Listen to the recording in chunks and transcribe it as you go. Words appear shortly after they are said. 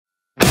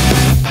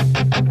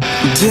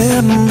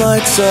Dim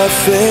lights are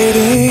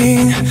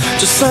fading,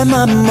 just like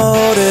my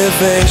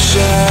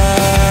motivation.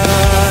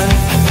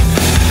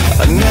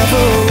 A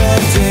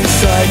never-ending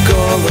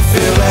cycle of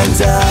fear and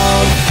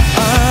doubt.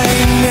 I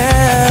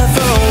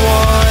never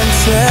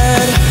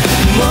wanted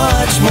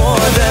much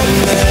more than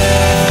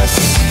this,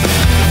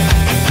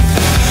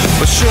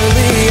 but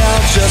surely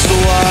I'll just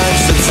watch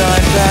the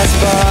time pass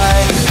by.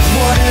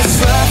 What is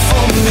left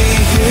for me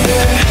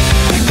here?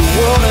 The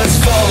world has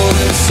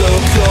fallen so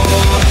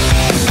cold.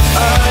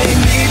 I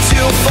need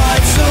to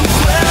find some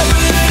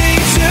clarity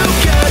to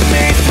get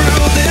me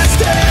through this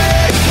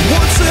day.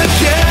 Once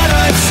again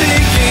I'm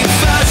sinking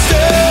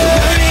faster,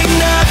 learning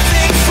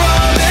nothing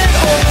from it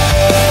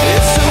all.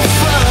 It's so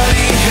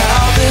funny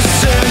how this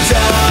turned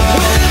out,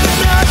 with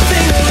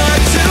nothing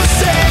left to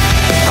say.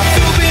 I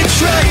feel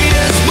betrayed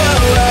as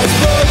well as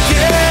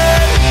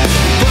broken,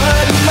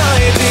 but my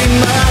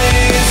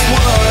demise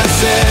was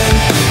in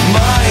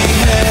my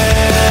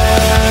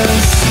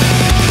hands.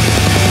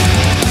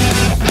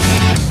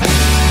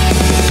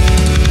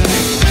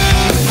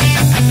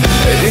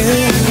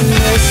 In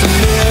this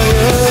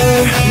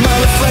mirror, my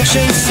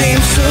reflection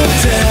seems so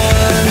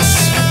dense.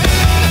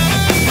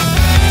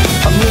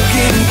 I'm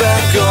looking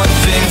back on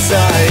things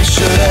I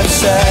should have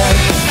said.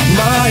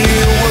 My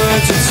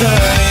words are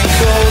turning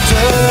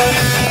colder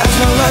as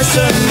my lies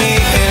turn me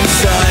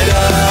inside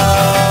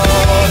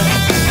out.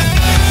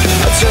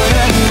 I turn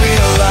and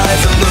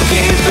realize I'm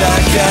looking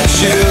back at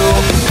you.